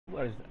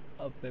What is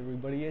up,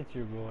 everybody? It's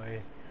your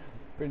boy,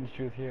 Prince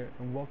Truth here,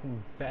 and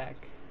welcome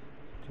back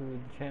to the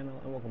channel,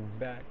 and welcome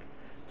back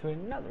to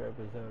another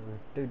episode of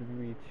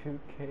WWE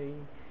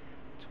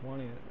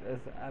 2K20.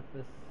 That's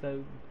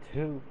episode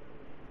 2.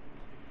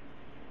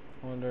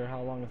 I wonder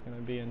how long it's going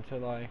to be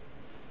until I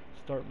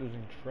start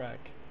losing track.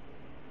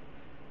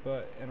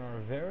 But in our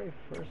very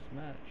first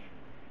match,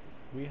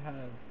 we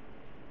have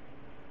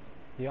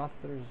the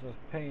Authors of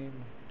Pain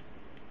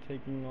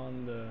taking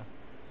on the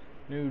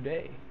New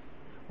Day.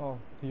 Oh,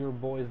 your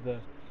boys, the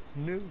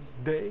New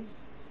Day.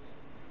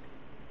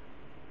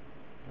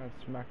 That's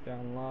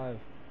SmackDown Live.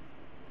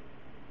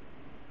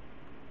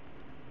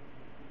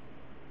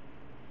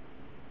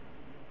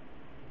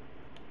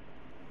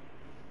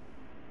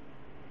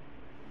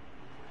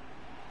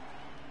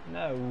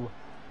 No.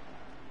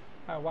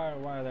 Why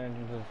are there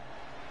entrances?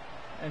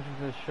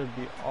 Entrances should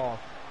be off.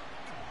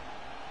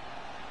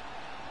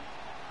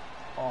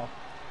 Off.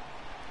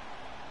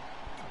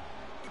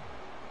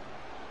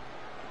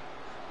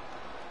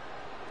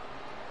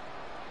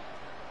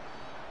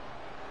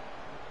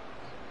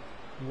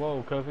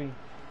 Whoa, Kofi.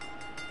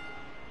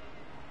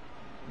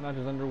 Match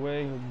is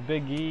underway with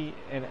Big E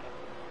and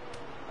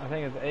I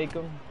think it's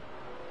Akam.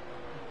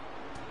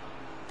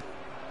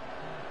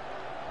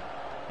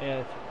 Yeah,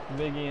 it's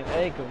Big E and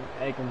Akam.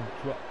 Akam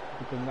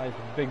with a nice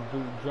big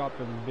boot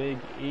dropping Big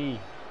E.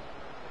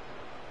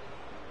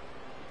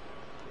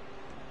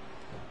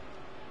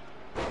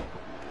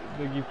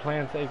 Big E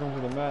plants Akam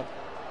to the mat.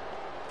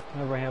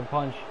 Overhand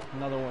punch.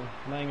 Another one.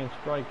 Laying and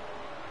strike.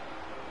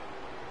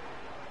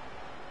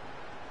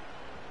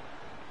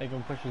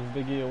 Akam pushes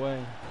Big E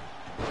away.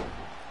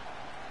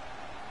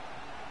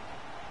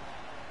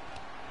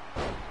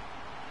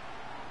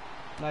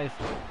 Nice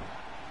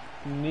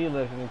knee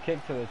lift and a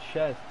kick to the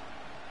chest.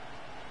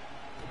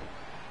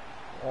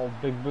 Oh,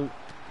 big boot.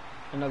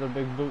 Another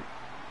big boot.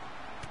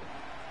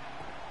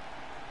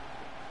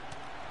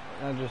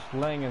 And just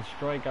laying in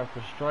strike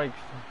after strikes.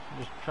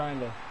 Just trying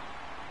to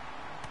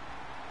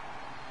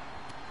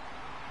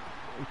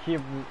keep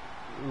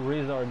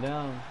Akam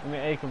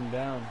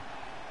down.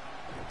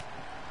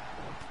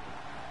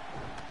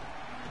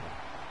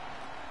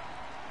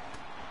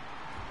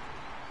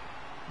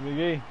 Big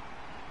E.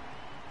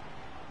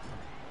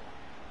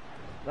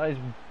 Nice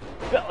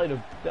belly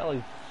to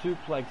belly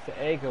suplex to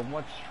Akam.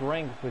 What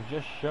strength was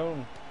just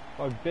shown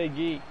by Big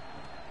E.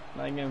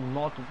 Laying in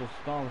multiple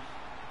stomps.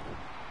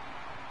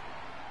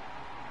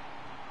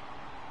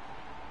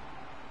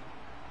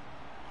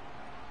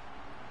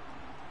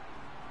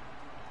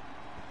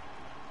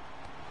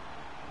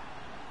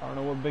 I don't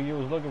know what Big E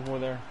was looking for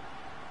there,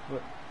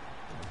 but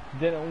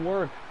didn't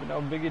work. But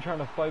now Big E trying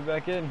to fight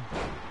back in.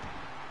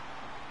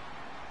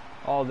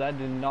 Oh, that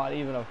did not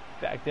even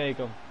affect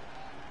Akam.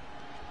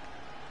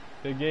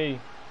 Big E.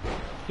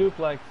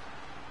 Suplex.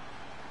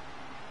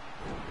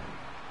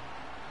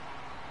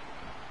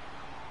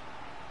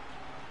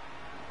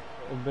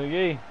 Oh, Big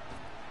E.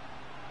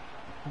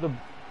 The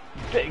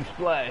big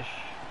splash.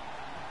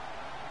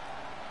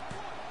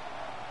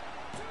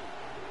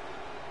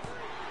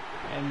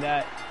 And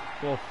that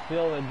will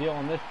seal the deal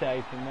on this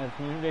tag team match.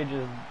 New Day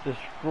just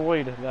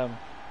destroyed them.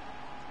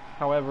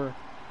 However,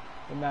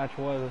 the match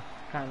was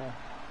kind of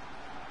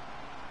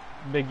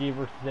Big E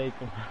versus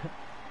Akam.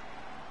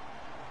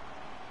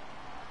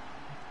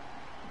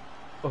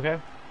 Okay.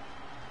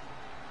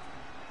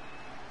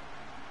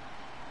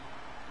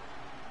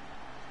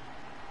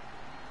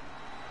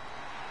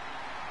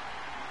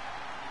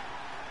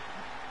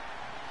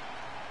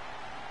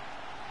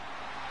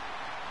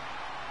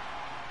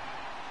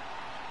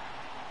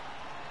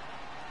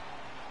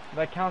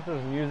 That counts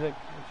as music.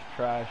 It's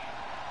trash.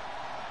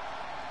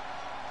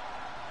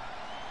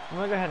 I'm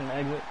gonna go ahead and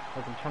exit.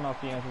 I can turn off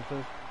the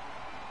entrances.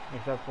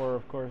 Except for,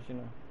 of course, you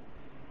know,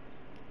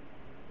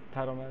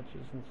 title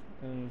matches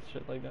and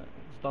shit like that,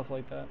 stuff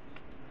like that.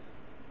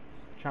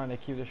 Trying to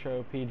keep the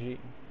show PG.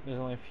 There's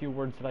only a few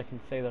words that I can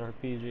say that are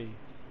PG.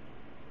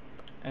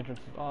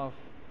 Entrance is off.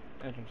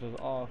 Entrance is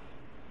off.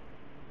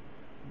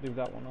 Leave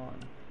that one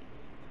on.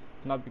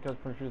 Not because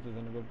Prince Truth is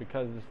in it, but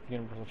because this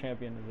Universal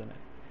Champion is in it.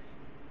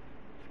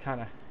 It's kind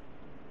of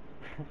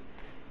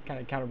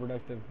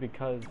counterproductive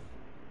because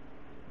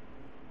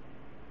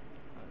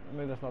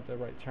maybe that's not the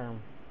right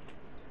term.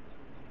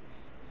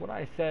 What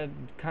I said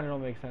kind of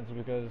don't make sense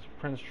because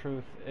Prince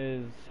Truth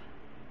is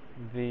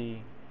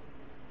the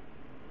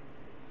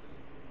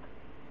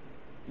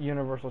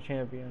Universal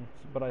Champion,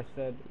 but I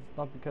said it's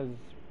not because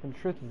Prince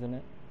Truth is in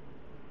it.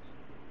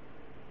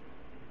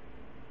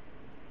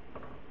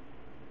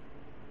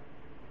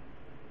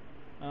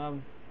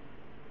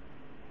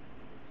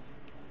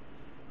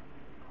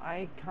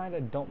 I kind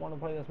of don't want to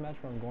play this match,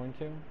 but I'm going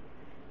to.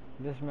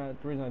 This match,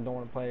 the reason I don't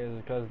want to play is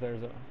because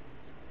this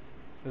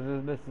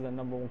is a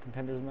 #1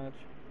 contenders match.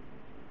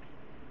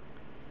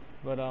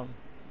 But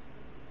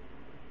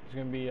it's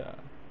gonna be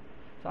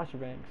Sasha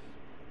Banks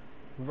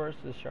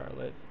versus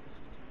Charlotte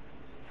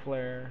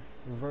Flair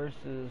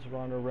versus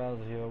Ronda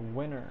Rousey. A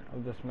winner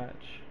of this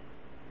match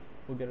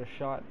will get a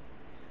shot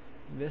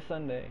this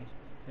Sunday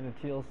in a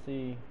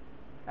TLC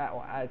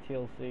at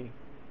TLC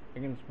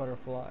against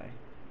Butterfly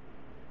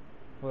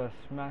for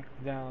the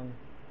SmackDown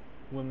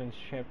Women's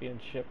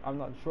Championship. I'm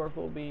not sure if it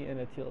will be in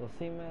a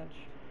TLC match,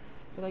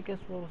 but I guess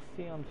we'll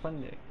see on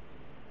Sunday.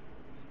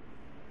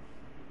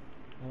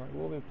 Alright,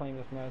 we'll be playing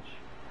this match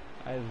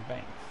as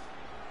Banks.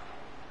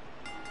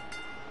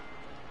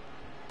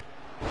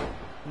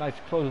 Nice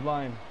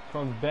clothesline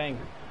from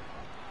Banks.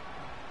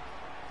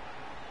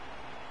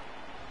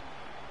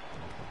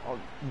 Oh,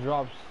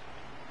 drops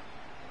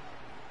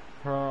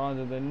her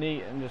onto the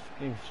knee and just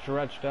getting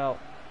stretched out.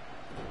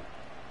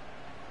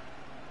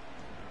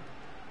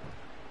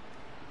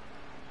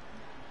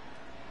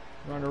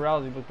 Ronda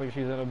Rousey looks like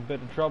she's in a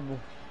bit of trouble.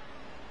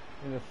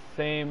 And the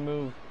same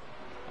move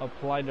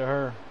applied to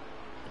her.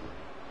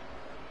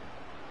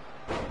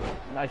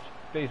 Nice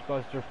face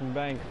buster from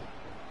Banks.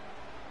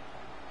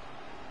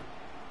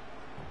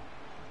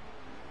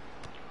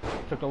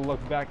 Took a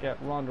look back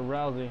at Ronda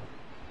Rousey.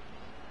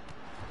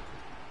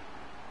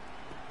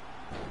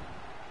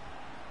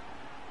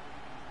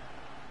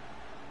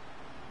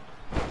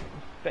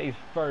 Face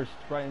first,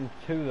 right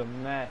into the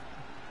mat.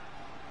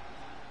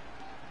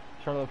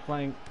 Charlotte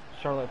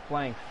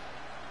flanks.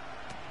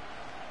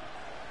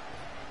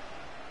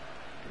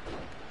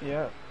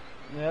 Yep.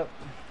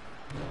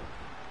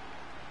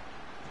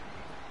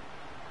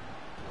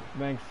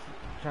 Banks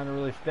trying to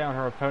really stay on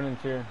her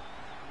opponents here.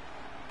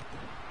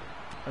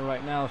 And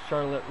right now,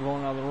 Charlotte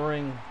rolling out of the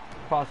ring,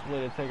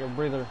 possibly to take a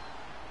breather.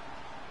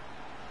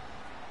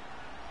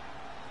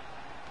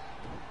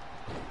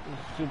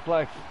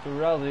 Suplex to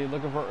Rousey,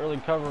 looking for early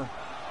cover.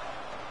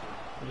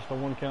 Just a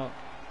 1 count.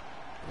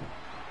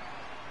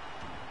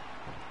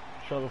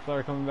 Charlotte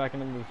Flair coming back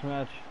into this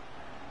match.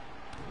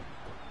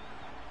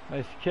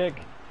 Nice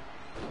kick.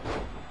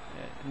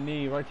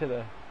 Knee right to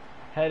the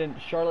head, and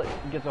Charlotte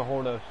gets a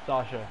hold of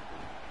Sasha.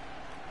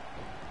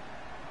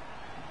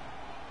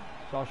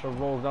 Sasha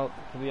rolls out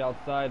to the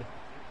outside.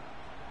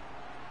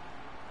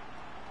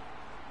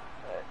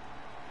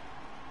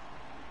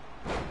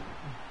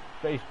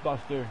 Face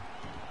buster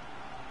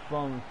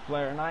from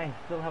Flair, and I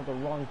still have the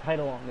wrong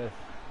title on this.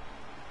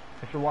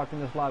 If you're watching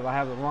this live, I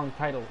have the wrong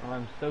title, and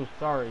I'm so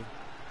sorry.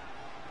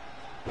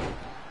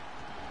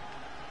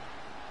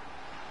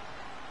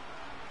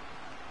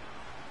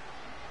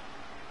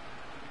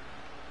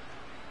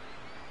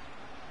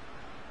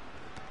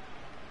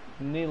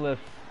 Knee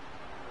lifts.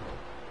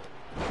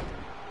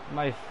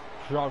 Nice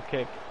drop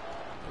kick.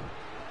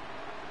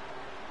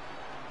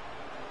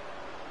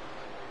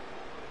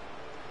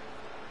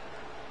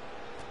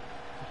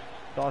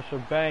 Sasha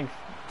Banks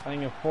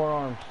laying in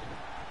forearms.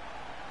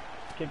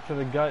 Kick to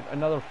the gut,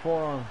 another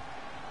forearm.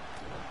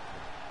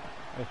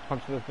 Nice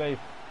punch to the face.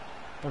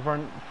 In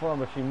front forearm,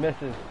 but she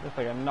misses. Looks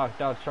like a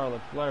knocked out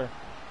Charlotte Flair.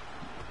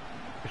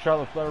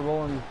 Charlotte Flair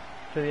rolling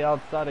to the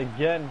outside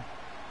again.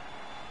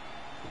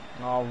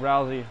 Oh,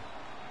 Rousey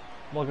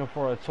looking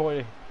for a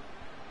toy.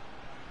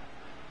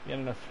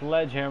 Getting a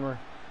sledgehammer.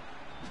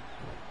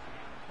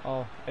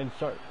 Oh, and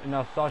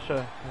now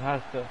Sasha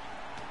has to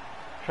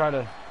try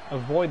to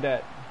avoid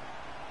that.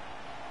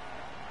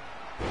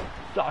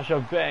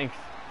 Sasha Banks.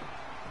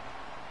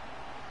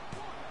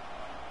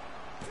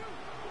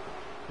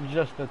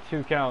 Just a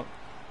 2 count.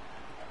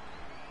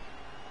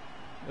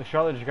 The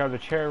Charlotte just grabbed a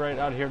chair right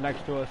out here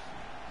next to us.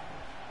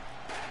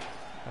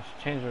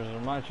 She changed her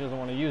mind. She doesn't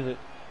want to use it.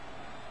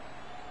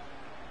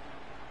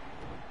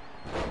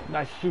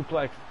 Nice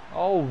suplex.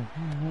 Oh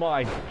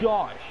my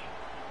gosh.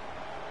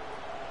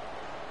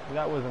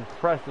 That was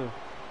impressive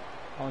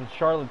on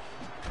Charlotte's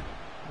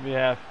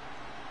behalf.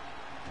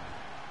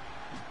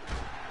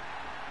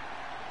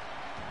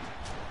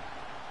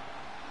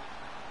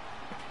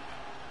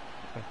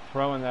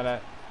 Throwing that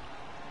at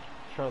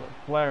Charlotte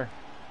Flair.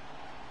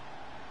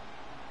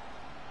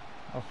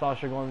 Now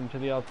Sasha going to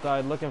the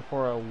outside looking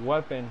for a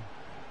weapon.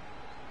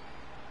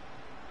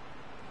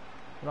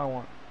 What do I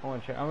want? I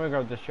want a chair. I'm gonna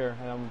grab this chair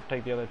and I'm gonna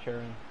take the other chair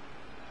in.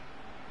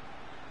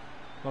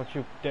 Don't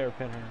you dare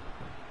pin her.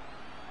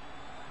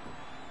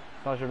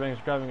 Sasha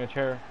Banks grabbing a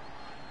chair.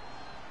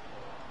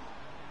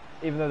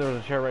 Even though there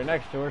was a chair right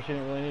next to her, she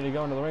didn't really need to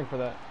go into the ring for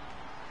that.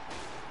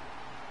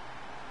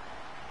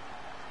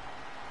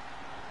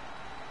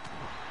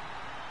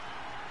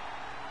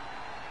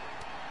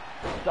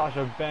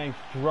 Sasha Banks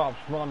drops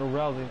Ronda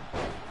Rousey.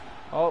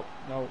 Oh,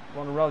 no,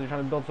 Ronda Rousey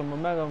trying to build some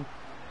momentum.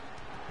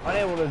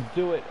 Unable to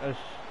do it as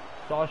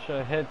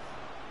Sasha hits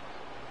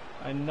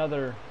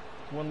another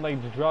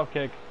one-legged drop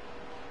kick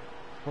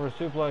for a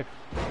suplex,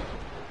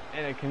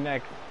 and it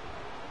connects.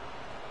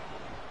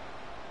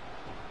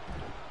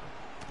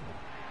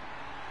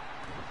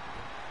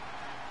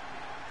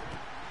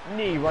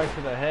 Knee right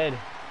to the head.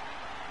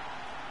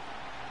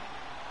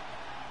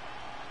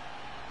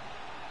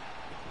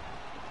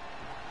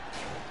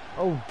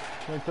 Oh,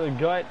 right to the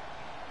gut.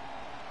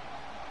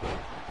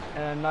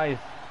 And a nice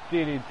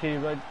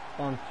DDT right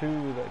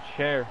onto the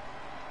chair.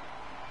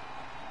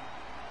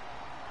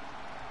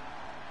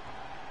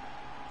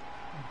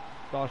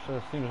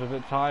 Sasha seems a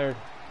bit tired,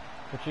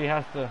 but she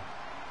has to.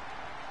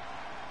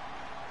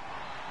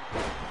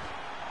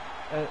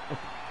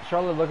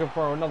 Charlotte looking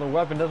for another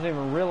weapon, doesn't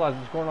even realize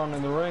what's going on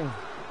in the ring.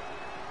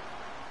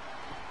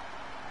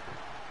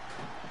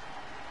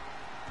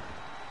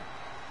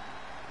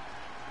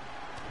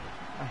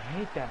 I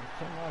hate that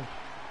so much.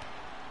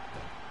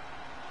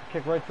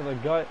 Kick right to the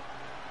gut.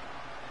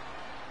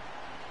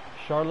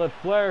 Charlotte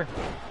Flair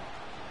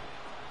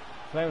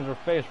slams her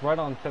face right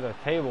onto the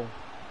table.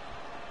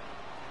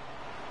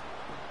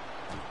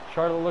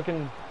 Charlotte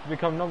looking to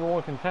become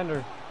 #1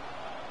 contender.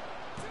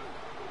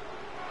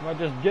 Might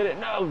just get it.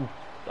 No!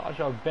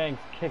 Sasha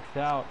Banks kicks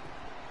out.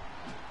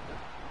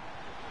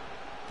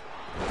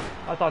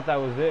 I thought that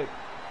was it.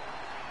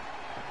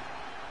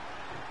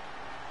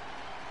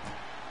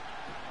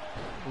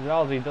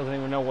 Rousey doesn't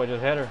even know what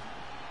just hit her.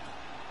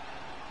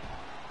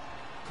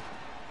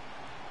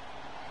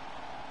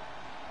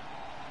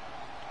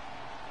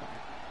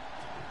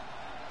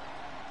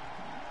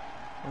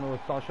 I don't know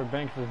what Sasha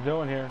Banks is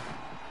doing here.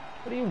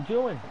 What are you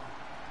doing?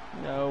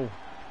 No.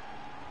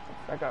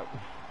 Back up.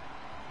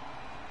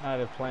 I had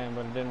a plan,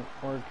 but it didn't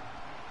work.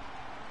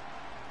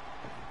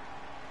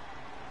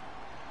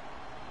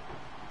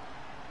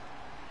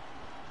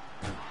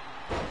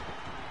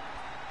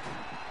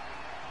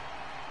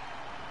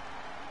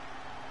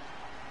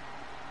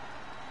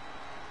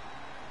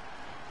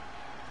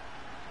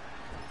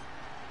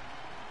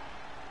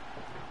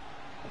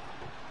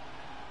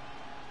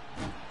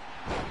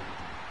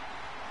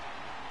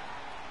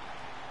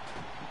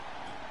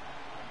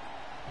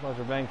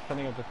 Sasha Banks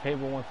setting up the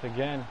table once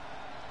again.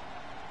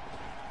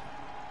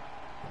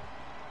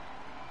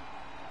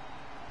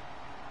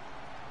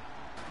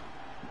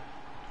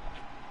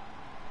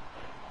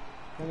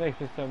 It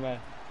makes me so mad.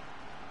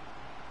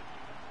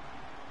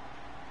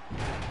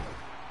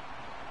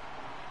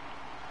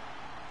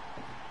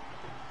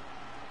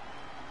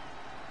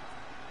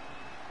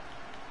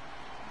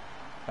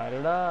 Light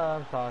it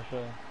up,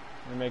 Sasha.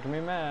 You're making me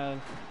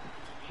mad.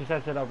 She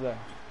sets it up there.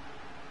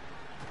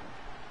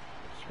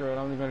 Screw it,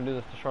 I'm just gonna do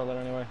this to Charlotte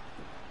anyway.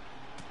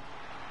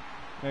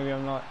 Maybe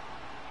I'm not.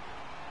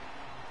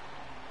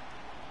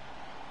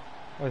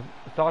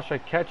 Sasha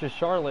catches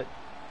Charlotte.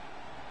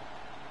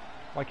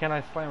 Why can't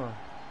I slam her?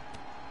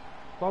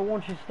 Why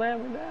won't she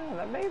slam me down?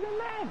 That made me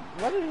mad.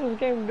 What is this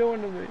game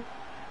doing to me?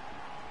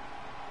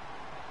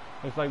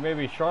 It's like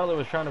maybe Charlotte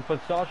was trying to put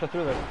Sasha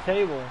through the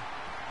table.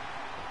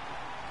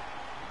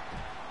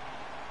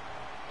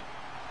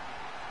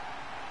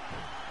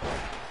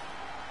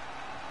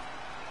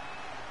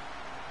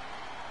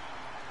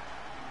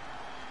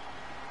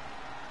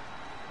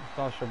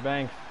 Sasha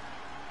Banks.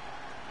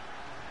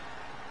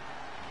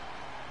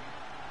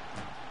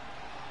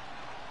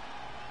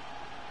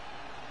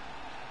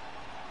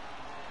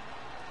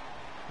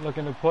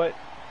 Looking to put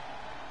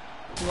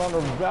Ronda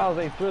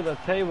Rousey through the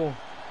table.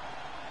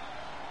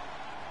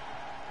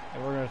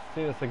 And we're going to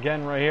see this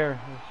again right here.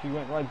 She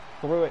went right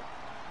through it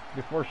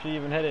before she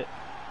even hit it.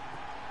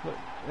 Look,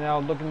 now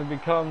looking to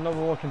become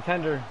 #1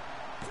 contender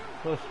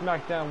for the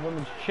SmackDown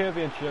Women's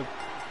Championship.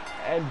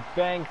 And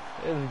Banks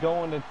is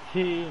going to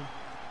TLC.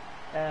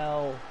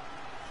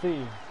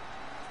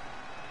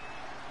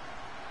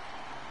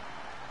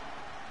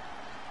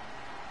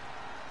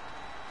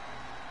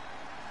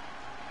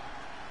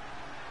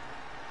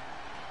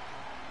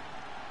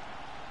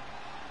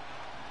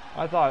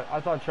 I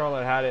thought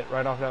Charlotte had it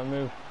right off that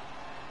move.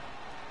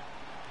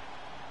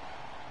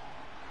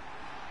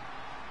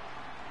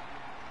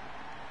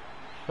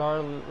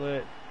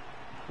 Charlotte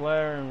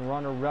Flair and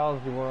Ronda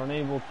Rousey were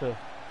unable to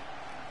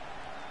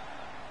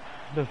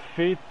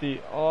defeat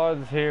the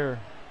odds here.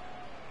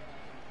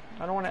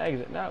 I don't want to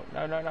exit. No.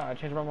 I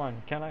changed my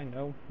mind. Can I?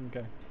 No?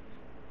 Okay.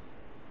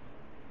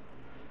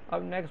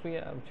 Up next we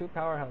have two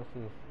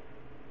powerhouses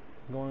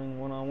going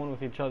one-on-one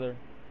with each other.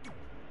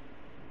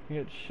 We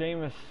get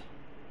Sheamus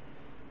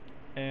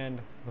and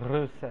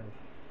Rusev.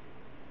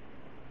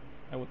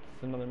 And what's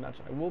another match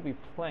I will be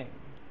playing?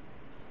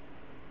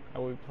 I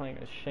will be playing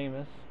as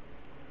Sheamus.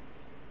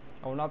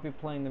 I will not be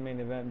playing the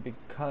main event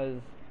because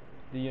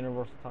the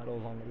Universal title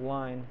is on the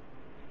line.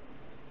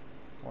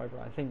 However,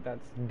 I think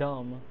that's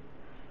dumb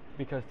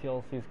because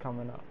TLC is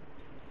coming up.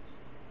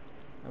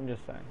 I'm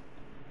just saying.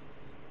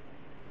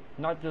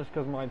 Not just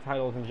because my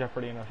title is in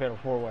jeopardy in a fatal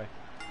 4-way,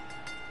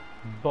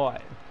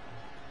 but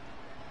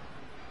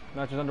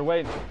match is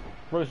underway.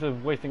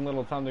 Rusev wasting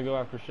little time to go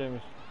after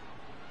Sheamus.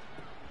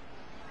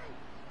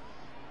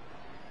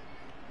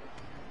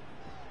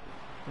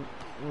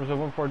 Rusev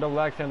went for a double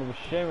axe handle, but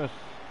Sheamus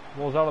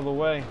rolls out of the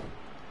way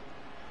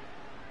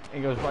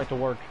and goes right to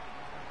work.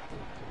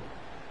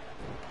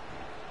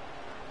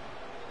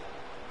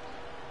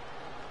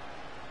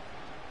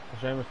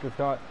 Sheamus gets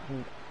caught.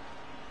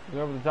 He's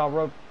over the top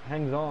rope,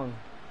 hangs on.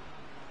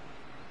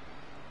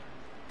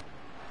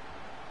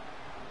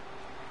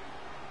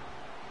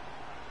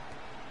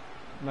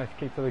 Nice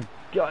kick to the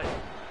gut,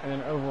 and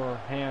then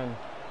overhand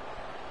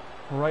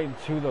right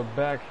to the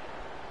back.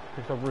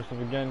 Picks up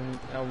Rusev again,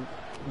 now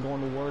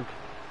going to work.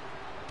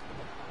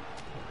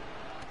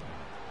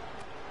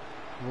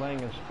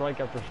 Laying in strike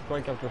after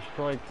strike after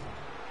strike.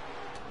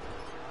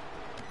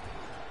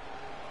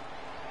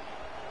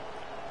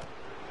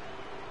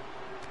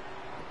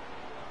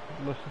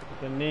 Delicious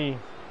with the knee.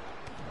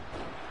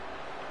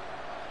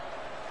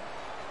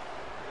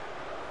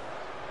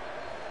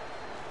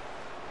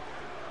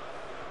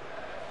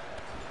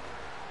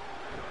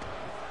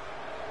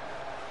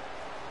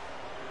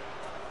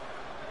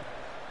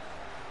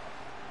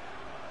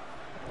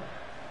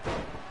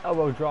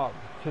 Elbow drop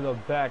to the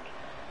back.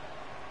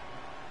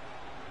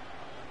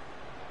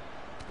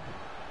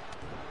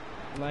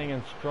 Laying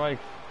in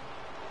strikes.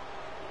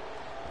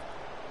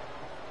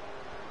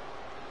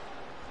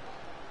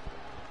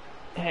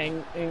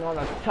 Hanging on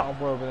the top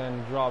rope and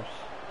then drops.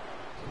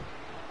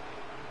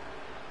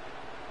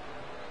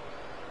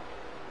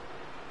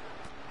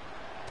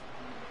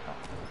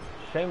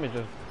 Sheamus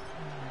just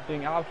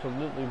being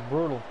absolutely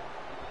brutal.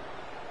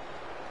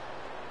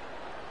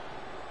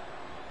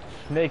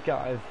 Snake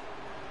eyes.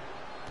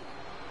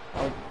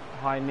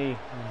 High knee,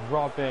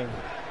 dropping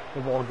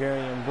the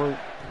Bulgarian brute.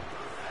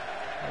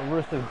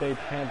 Rusev Day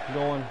chant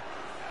going.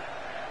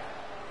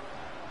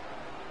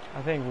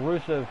 I think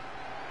Rusev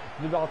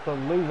is about to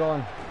lose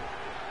on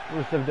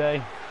Rusev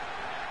Day.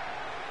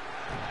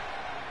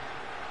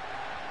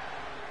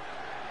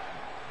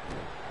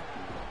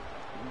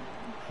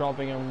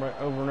 Dropping him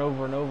over and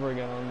over and over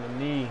again on the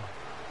knee.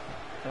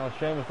 Now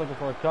Sheamus looking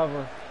for a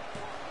cover.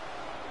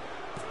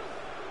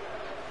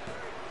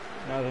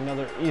 Now there's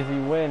another easy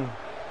win.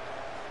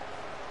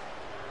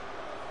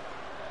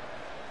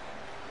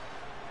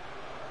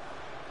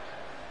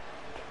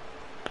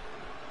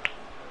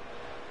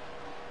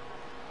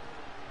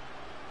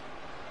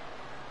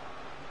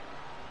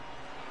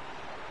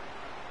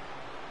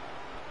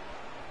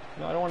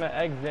 No, I don't want to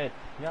exit.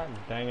 God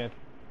dang it.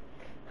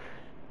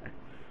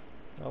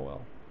 Oh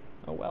well.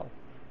 Oh well.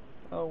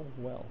 Oh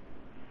well.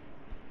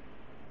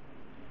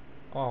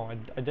 Oh,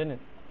 I didn't.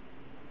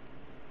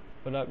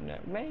 But up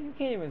next, man, you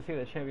can't even see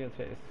the champion's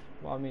face.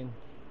 Well, I mean,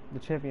 the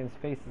champion's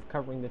face is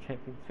covering the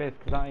champion's face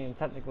because I am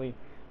technically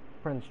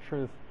Prince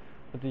Truth,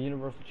 but the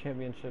Universal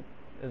Championship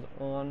is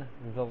on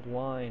the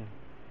line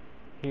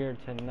here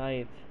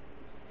tonight.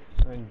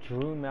 And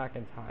Drew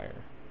McIntyre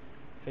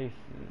faces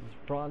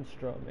Braun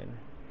Strowman,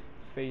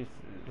 faces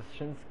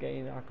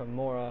Shinsuke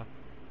Nakamura,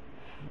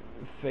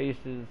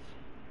 faces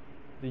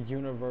the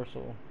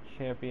Universal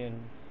Champion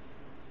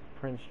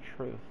Prince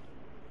Truth.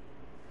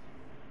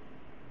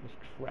 It's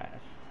trash.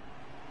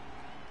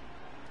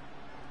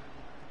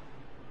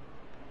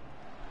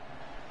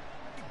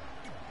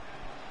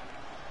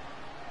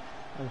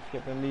 I'm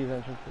skipping these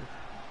entrances.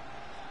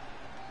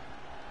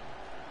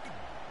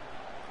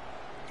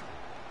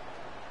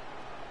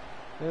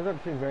 These are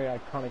two very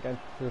iconic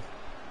entrances,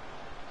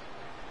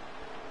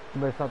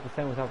 but it's not the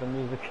same without the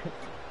music.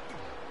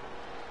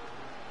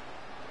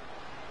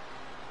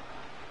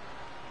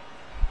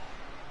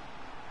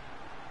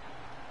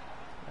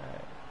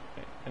 Alright,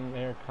 and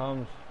there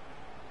comes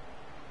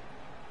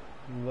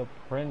the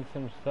Prince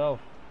himself.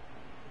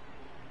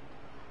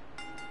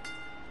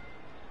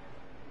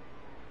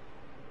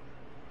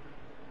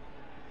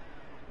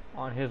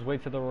 On his way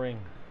to the ring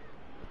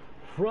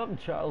from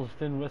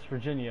Charleston, West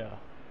Virginia,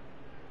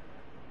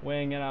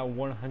 weighing in at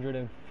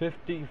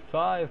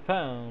 155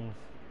 pounds,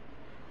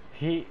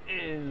 he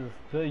is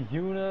the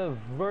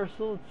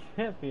Universal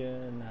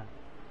Champion,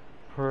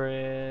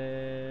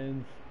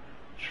 Prince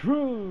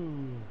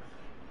Truth.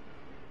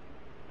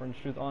 Prince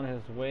Truth on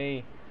his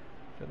way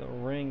to the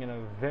ring in a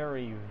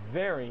very,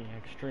 very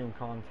extreme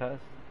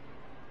contest.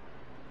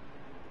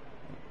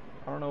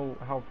 I don't know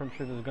how Prince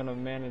Truth is going to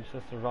manage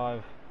to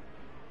survive.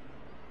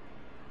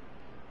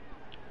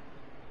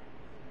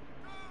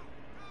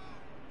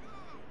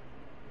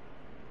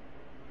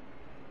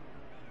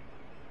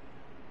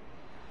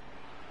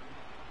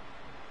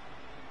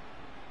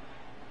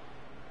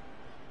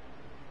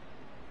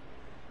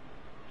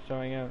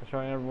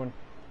 Showing everyone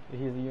that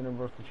he's a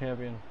Universal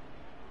Champion.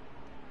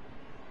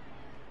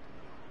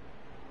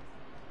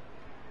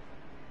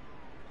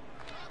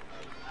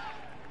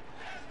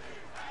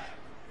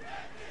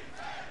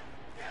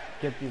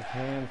 Get these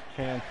hands,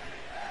 chance.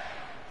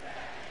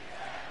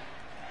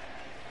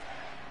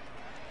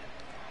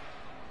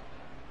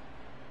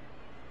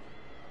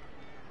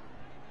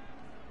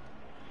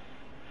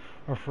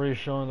 Referee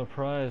showing the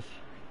prize.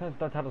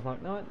 That title's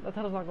not. No, that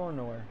title's not going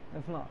nowhere.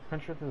 It's not.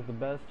 Prince Truth is the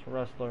best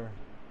wrestler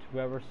to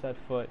ever set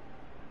foot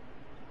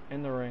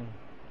in the ring.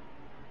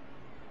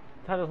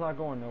 Title's not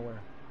going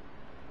nowhere.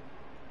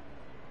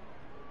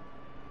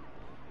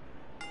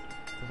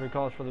 Referee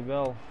calls for the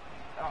bell.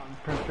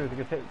 Prince Truth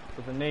gets hit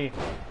with a knee,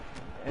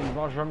 and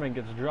Braun Strowman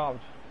gets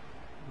dropped.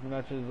 The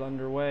match is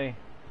underway.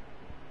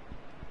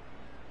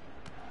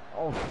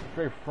 Oh,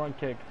 straight front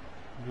kick.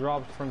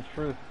 Drops Prince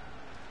Truth.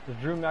 As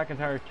Drew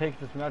McIntyre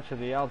takes this match to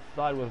the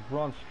outside with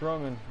Braun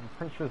Strowman.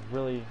 Prince Truth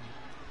really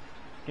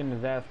getting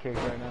his ass kicked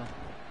right now.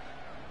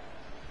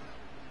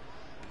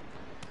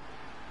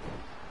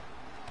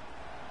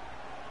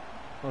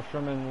 Braun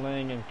Strowman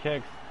laying in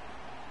kicks.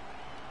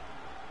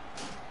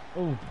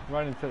 Ooh,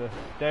 right into the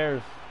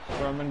stairs.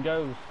 Strowman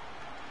goes.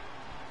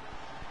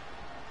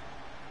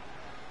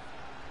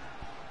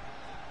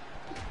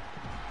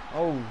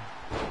 Oh,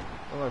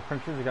 look,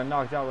 Prince Truth got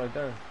knocked out right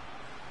there.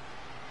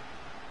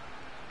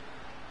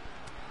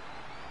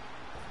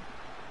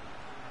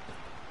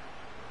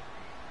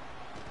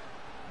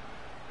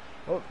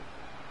 Oh,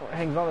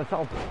 hangs on the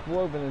top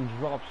rope and then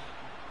drops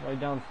right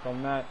down to the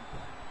mat.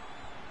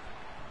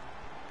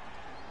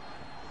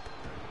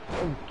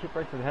 Oh, kick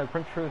right to the head.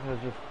 Prince Truth has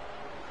just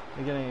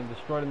been getting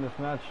destroyed in this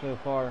match so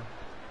far.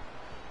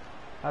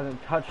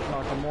 Hasn't touched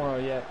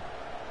Nakamura yet.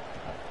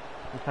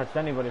 Hasn't touched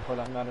anybody for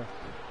that matter.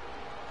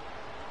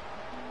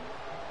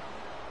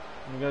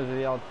 And he goes to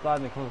the outside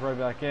and he comes right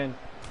back in.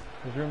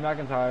 Drew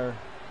McIntyre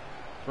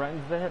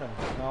threatens to hit him.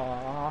 No,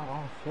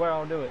 I swear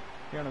I'll do it.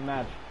 Here in a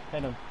match.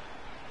 Hit him.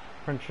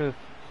 Prince Truth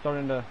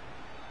starting to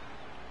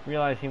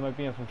realize he might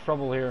be in some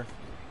trouble here.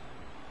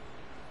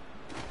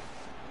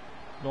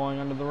 Going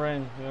under the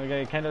ring. You know,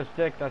 get a kendo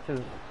stick. That's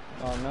his.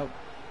 Oh, nope.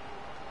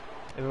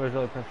 If it was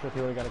really Prince Truth, he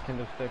would have got a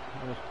kendo stick.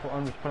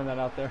 I'm just putting that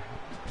out there.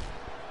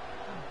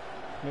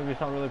 Maybe it's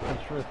not really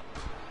Prince Truth.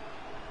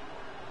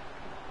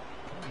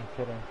 I'm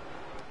kidding.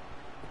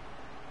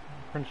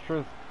 Prince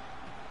Truth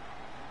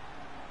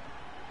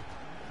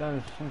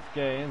sends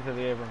Shinsuke into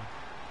the apron.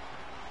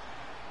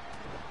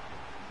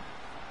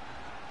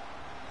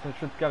 Prince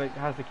Truth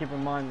has to keep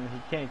in mind that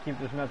he can't keep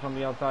this match on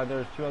the outside.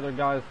 There's two other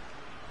guys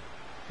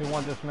who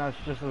want this match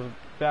just as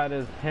bad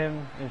as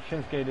him and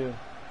Shinsuke do.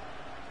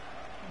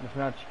 This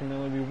match can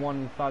only be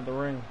won inside the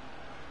ring.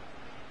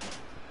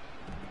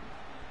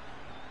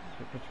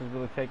 So Prince Truth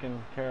really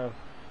taking care of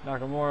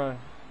Nakamura.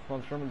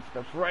 Braun Strowman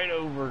steps right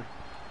over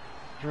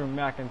Drew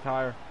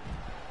McIntyre.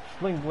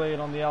 Sling blade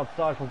on the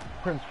outside from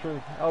Prince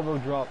Truth. Elbow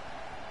drop.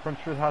 Prince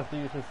Truth has to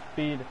use his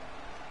speed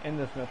in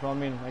this match. Well, I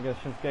mean, I guess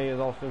Shinsuke is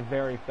also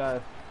very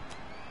fast.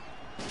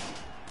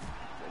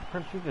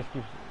 Prince Truth just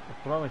keeps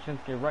throwing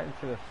Shinsuke right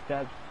into the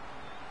steps.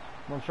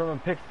 Braun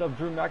Strowman picks up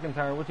Drew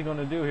McIntyre. What's he going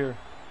to do here?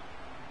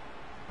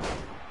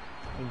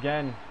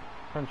 Again,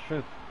 Prince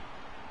Truth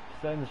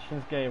sends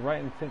Shinsuke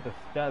right into the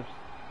steps.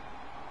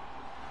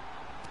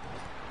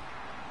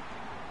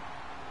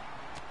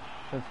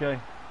 Shinsuke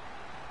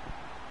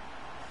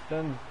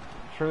sends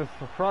Truth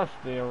across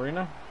the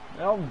arena.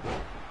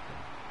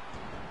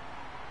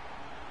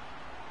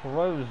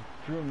 Throws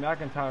Drew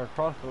McIntyre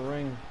across the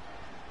ring.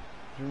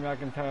 Drew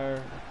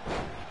McIntyre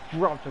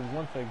dropped him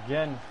once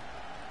again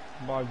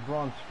by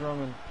Braun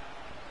Strowman.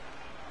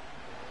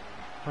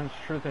 Prince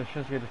Truth and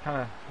Shinsuke just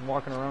kind of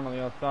walking around on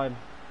the outside.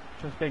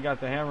 Shinsuke got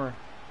the hammer.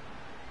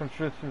 Prince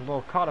Truth seems a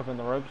little caught up in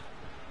the ropes.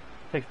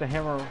 Takes the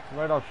hammer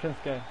right off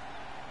Shinsuke.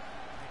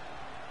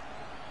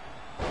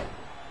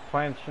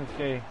 Plants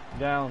Shinsuke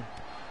down.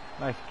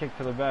 Nice kick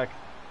to the back.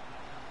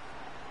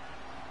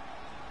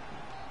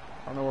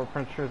 I don't know where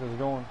Prince Truth is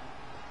going.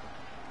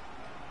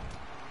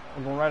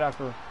 I'm going right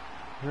after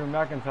Drew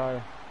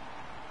McIntyre.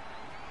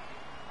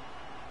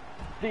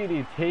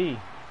 DDT.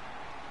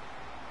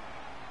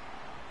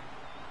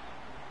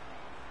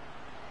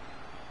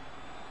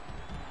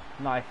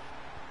 Nice.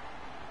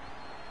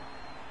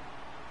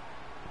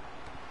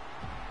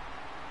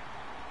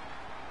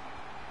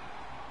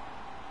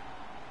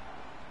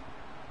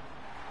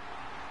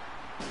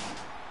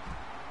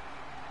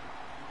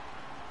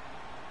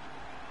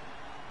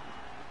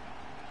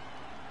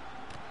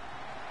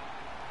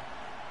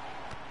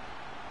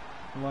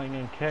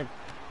 Lightning kick.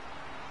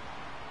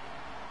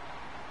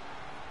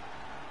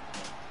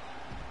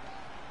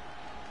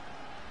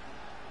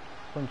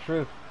 Prince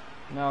Truth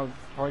now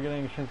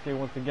targeting Shinsuke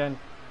once again.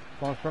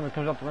 Braun Strowman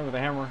comes up the ring with a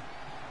hammer.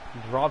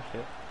 Drops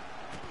it.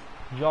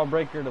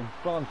 Jawbreaker to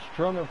Braun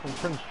Strowman from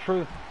Prince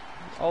Truth.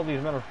 All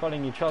these men are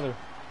fighting each other.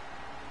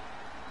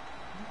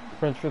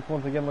 Prince Truth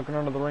once again looking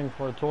under the ring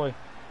for a toy.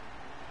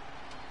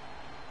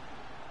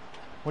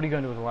 What are you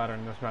going to do with the ladder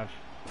in this match?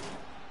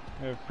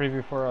 We have a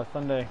preview for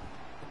Sunday.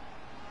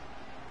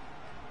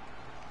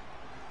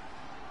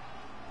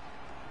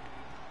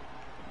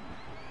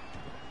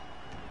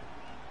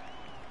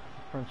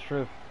 Prince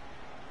Truth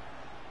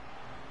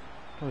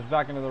comes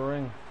back into the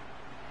ring.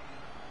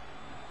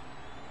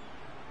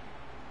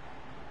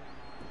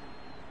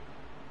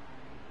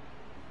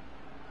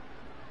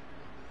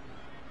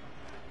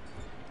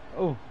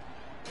 Oh.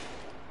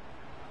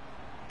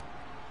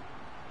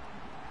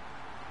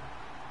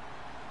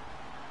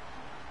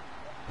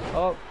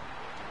 Oh.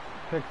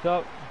 Picks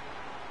up.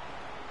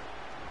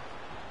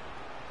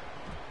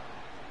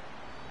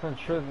 Prince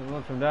Truth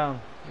lets him down.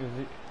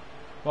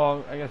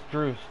 Well, I guess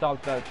Drew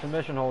stopped that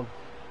submission hold.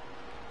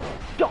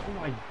 Oh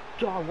my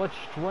god, what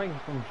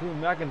strength from Drew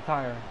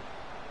McIntyre.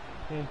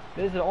 I mean,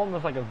 this is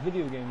almost like a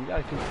video game. You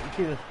guys can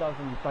see this stuff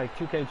in like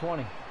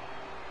 2K20.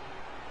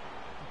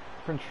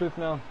 Prince Truth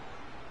now.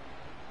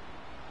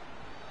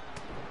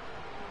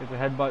 Gets a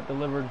headbutt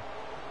delivered.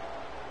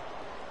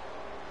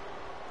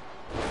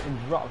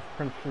 And drops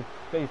Prince Truth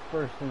face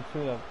first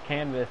into the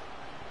canvas.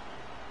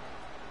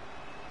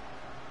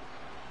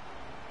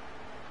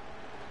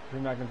 Drew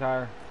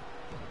McIntyre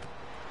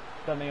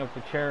setting up the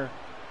chair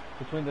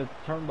between the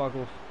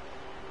turnbuckles.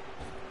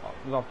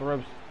 Was off the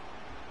ropes.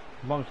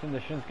 Bumps into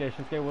Shinsuke.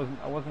 Shinsuke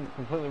wasn't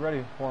completely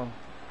ready for him.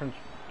 Prince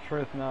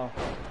Truth now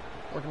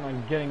working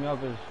on getting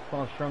up as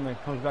Braun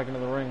Strowman comes back into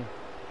the ring.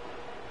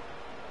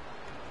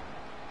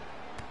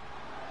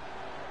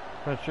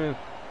 Prince Truth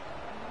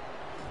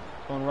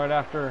going right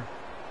after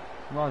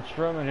Braun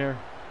Strowman here.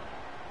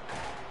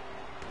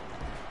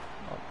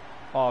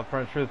 Oh,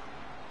 Prince Truth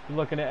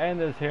looking to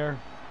end this here.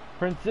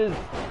 Prince's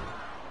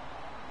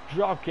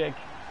drop kick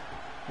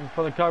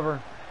for the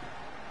cover.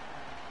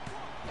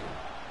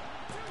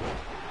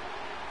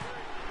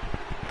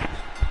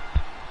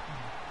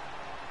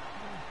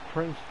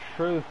 Prince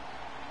Truth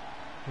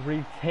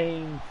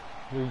retains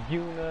the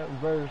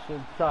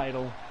Universal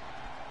title.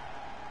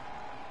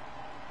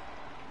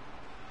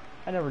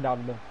 I never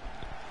doubted him.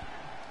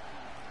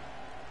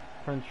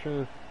 Prince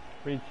Truth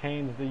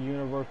retains the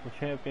Universal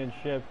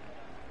Championship.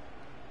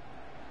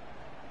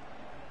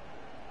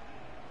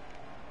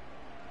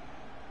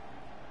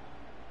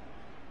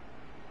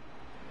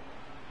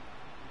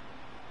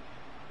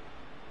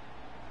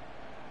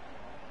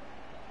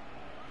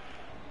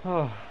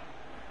 Oh.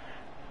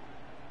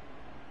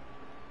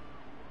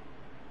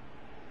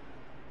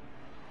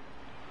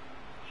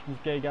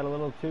 Shinsuke got a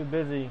little too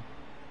busy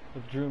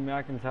with Drew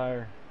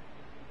McIntyre.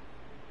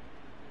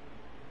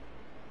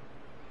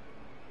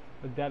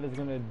 But that is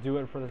going to do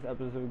it for this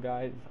episode,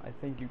 guys. I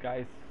thank you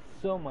guys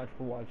so much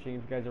for watching.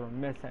 If you guys ever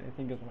missed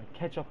anything, you guys want to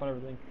catch up on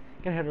everything,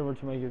 you can head over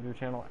to my YouTube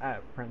channel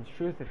at Prince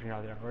Truth if you're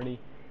not there already.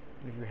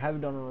 And if you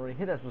haven't done it already,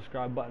 hit that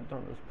subscribe button, turn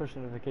on those push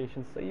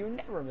notifications so you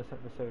never miss an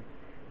episode.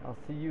 I'll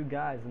see you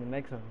guys in the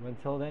next one.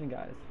 Until then,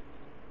 guys,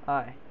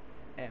 I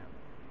am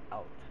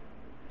out.